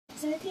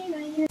So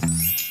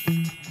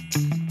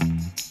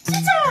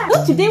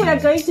today we are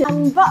going to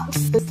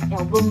unbox this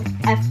album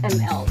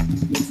FML.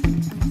 It's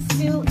a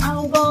sealed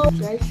album.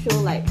 Should I show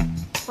like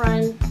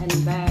front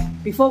and back?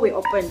 Before we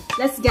open,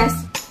 let's guess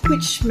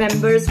which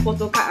member's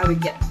photo card I will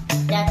get.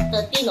 There are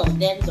 13 of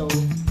them though.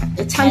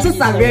 The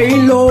chances are very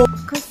low.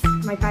 Because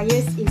my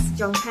bias is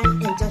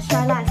Jonghan and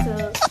Joshua lah,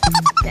 so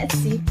let's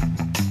see.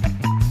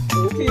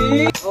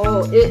 Okay.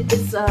 Oh,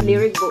 it's a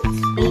lyric book.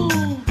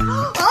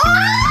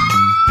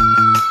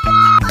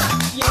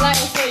 You like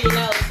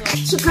also.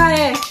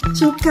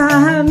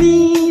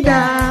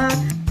 축하합니다.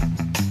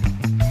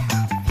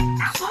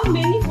 So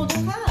many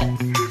photo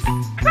cards.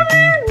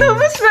 I'm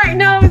nervous right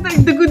now. It's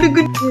like the good.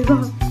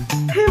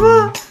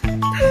 대박.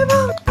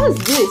 What is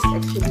this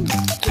actually?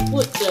 You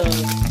put the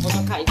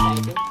photo card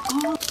inside.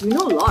 Oh, you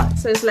know a lot.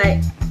 So it's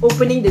like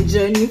opening the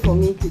journey for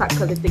me to start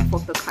collecting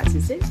photo cards,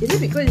 is it? Is it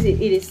because it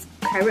is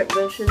Carat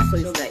version, so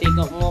it's like... They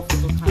got more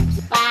photo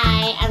cards.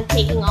 Bye, I'm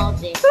taking all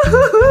this.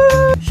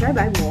 Should I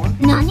buy more?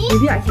 Nani?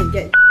 Maybe I can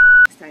get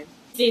next time.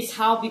 This is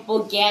how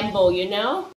people gamble, you know?